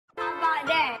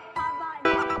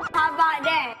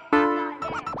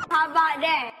How about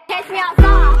that? Catch me outside.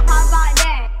 How about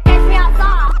that? Catch me outside.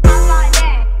 How about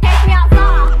that? Catch me outside.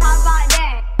 How about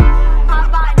that? How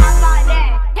about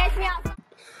that? Catch me outside.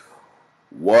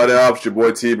 What up? It's your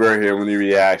boy T-Bird here with the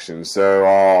reaction.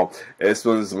 So, it's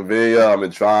been some video I've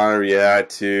been trying to react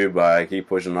to, but I keep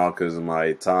pushing off because of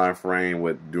my time frame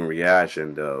with doing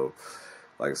reaction, though.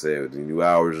 Like I said, with the new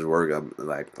hours of work, I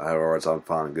have a hard time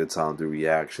finding a good time to do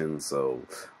reaction, so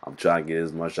I'm trying to get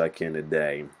as much as I can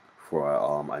today before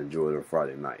I enjoy the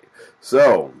Friday night.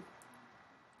 So,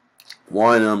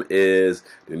 one of them is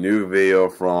the new video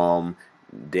from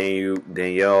Danielle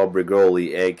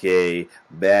Bregoli, aka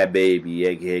Bad Baby,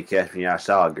 aka Catch Me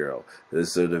Outside Girl.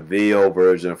 This is the video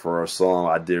version for a song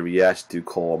I did reaction to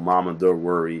called Mama Don't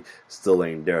Worry, Still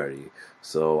Ain't Dirty.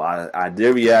 So I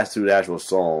did react to the actual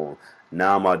song.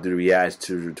 Now I'm about to do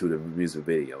reaction to the music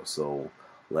video. So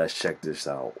let's check this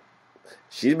out.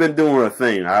 She's been doing her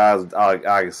thing. I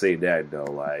can say that though.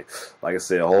 Like I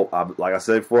said, like I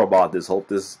said before about this. Hope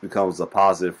this becomes a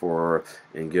positive for her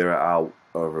and get her out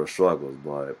of her struggles.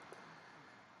 But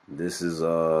this is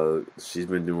she's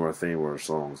been doing her thing with her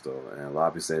songs though, and a lot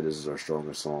of people say this is her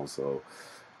strongest song. So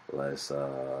let's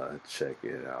check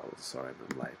it out. Sorry,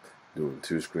 I'm like doing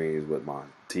two screens with my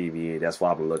TV. That's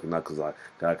why I've been looking up, because I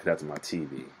gotta connect to my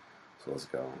TV. So let's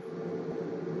go.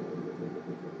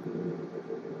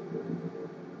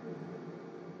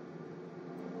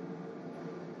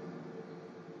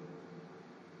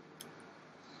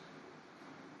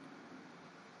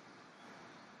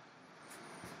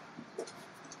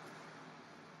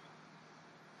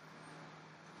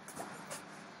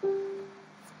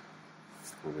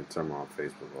 Let me turn my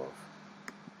Facebook off.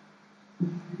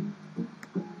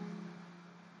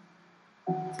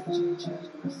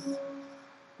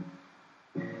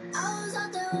 I was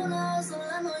out there on the hustle,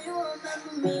 I know you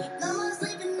remember me. Now I'm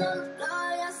sleeping on the floor, I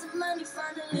got some money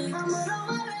finally. Mama don't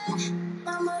worry,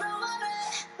 mama don't worry.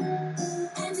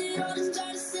 And did all this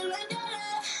dirty, still like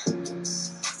dirty.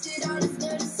 Did all this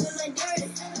dirty, still like dirty.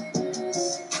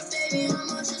 Baby, I'm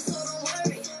on you, so don't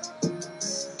worry.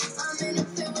 I'm in the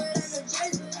field with a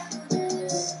jersey.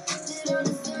 Did all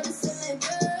this dirty, still like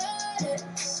dirty.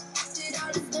 Did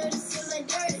all this dirty, still like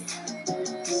dirty.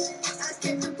 I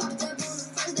kept it popped up on the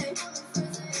first day.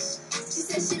 She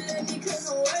said she loved me cause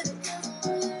I'm worthy.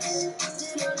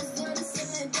 Did all this dirty, still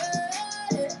like dirty.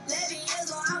 11 years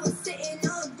old, I was sitting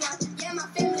on the block. Yeah, my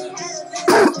family had a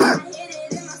little, so I hid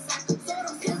it in my sock. Sold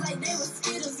them pills like they were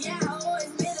Skittles. Yeah, I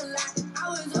always made a lot. I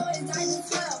was always dining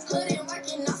 12, couldn't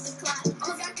working off the clock.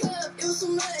 Almost got cut up, it was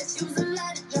too much, it was a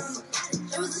lot of drama.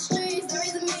 It was the streets, the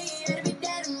reason me, had to be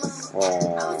dad and mama. I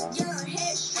was young,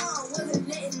 headstrong, wasn't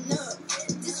letting up.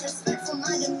 Disrespectful,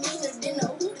 my demeanor, didn't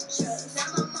know who to trust. Now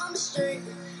my mama straight,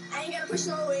 I ain't gotta push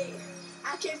no weight.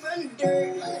 I came from the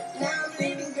dirt, now I'm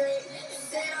living great.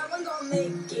 Said I wasn't gonna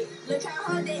make it, look how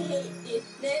hard they hate it.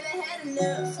 Never had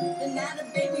enough, and now the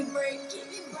baby break it.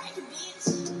 Break it, bitch.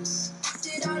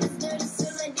 Did all this dirty,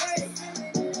 still like dirty.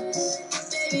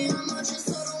 Baby, I'm on you,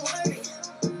 so don't worry.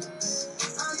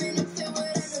 I'm in the field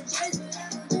with a jersey.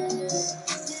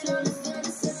 Did all this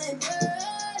dirty, still like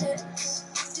dirty.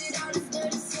 Did all this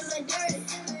dirty, still like dirty.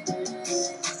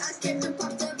 I kept it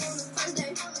popped up on the first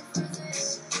day.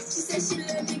 She said she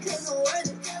loved me cause I'm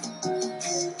worthy.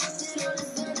 Did all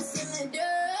this dirty, still like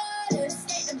dirty.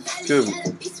 Skate the belly, had a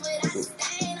beast without a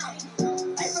stain on me.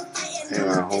 Right from fighting, Hey,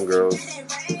 my homegirls. it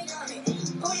rained on me.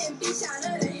 Pulling beach out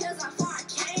of the hills, how far I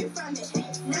came from it.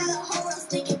 Now the whole world's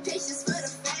taking pictures for the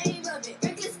fame of it.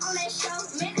 Reckless on that show,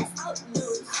 man, that's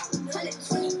outdoors.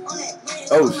 120 on that brand.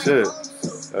 Oh shit.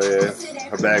 Oh yeah.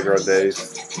 Her bad girl days.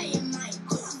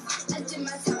 I did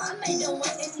my time, I made the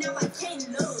way, and now I can't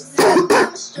lose.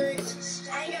 I'm straight,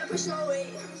 I ain't gotta push no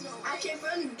weight. I came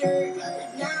from the dirt,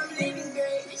 now I'm living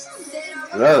great. Said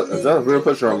I Is that a real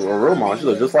picture of a real mom? She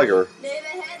looks just like her.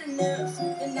 never had enough,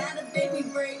 and now the baby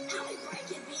break.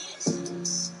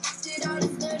 Did all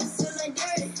this dirty, still like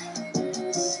dirty.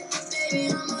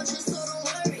 Baby, I'm on you, so don't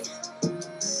worry.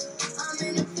 I'm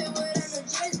in the field with a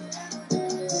jersey.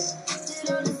 Did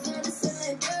all this dirty, still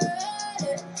like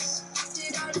dirty.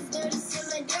 Did all this dirty, still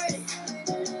like dirty.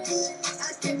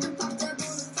 I kept it popped up on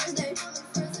the first day.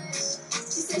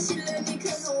 She said she loved me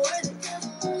cause I'm worthy.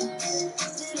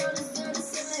 Did all this dirty,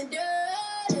 still like dirty.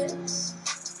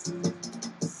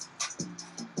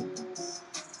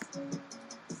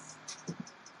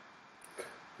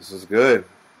 This is good.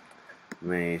 I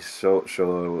mean, show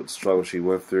what struggle she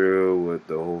went through with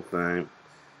the whole thing.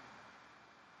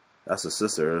 That's her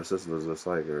sister. Her sister was just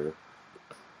like her.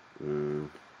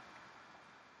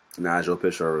 Not a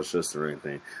picture of her sister or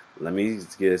anything. Let me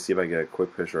see if I get a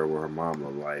quick picture of what her mom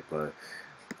looked like. But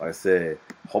like I said,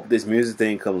 hope this music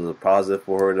thing comes as a positive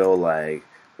for her though. Like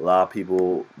a lot of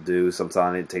people do.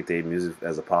 Sometimes they take their music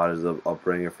as a positive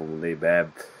upbringing from their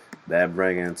bad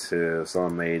bringing to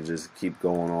some may just keep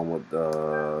going on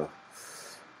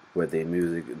with their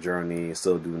music journey,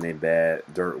 still doing their bad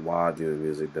dirt while doing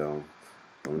music though.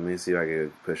 Let me see if I can get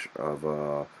a picture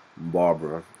of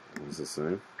Barbara. What's this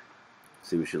thing?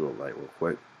 See what she look like real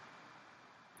quick.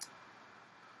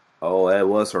 Oh, that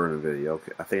was her in the video.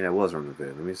 Okay, I think that was her in the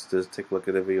video. Let me just take a look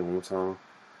at the video one more time.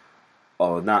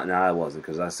 Oh, nah, it wasn't,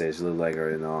 because I said she looked like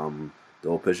her in the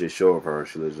old picture they show of her.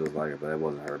 She looked just like her, but it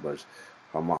wasn't her. But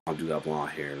her mom do got blonde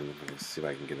hair. Let me see if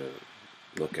I can get a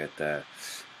look at that.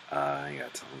 I ain't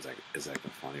got time. It's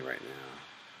acting funny right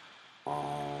now.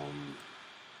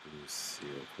 Let me see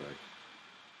real quick.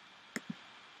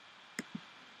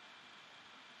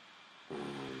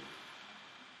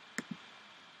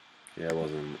 Yeah, it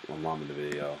wasn't my mom in the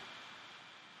video.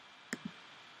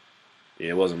 Yeah,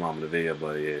 it wasn't mom in the video,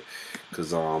 but yeah,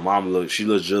 cause she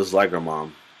looks just like her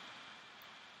mom.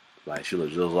 Like she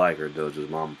looks just like her though. Just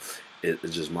mom,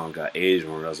 it's just mom got age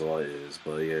on her. That's all it is.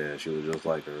 But yeah, she looks just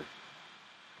like her.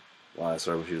 Well, I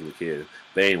saw her when she was a kid.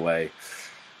 But anyway,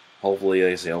 hopefully,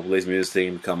 like I say, hopefully this music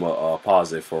thing become a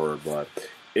positive for her. But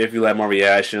if you like my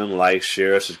reaction, like,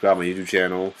 share, subscribe to my YouTube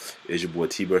channel. It's your boy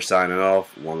T-Bird signing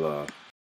off. One love.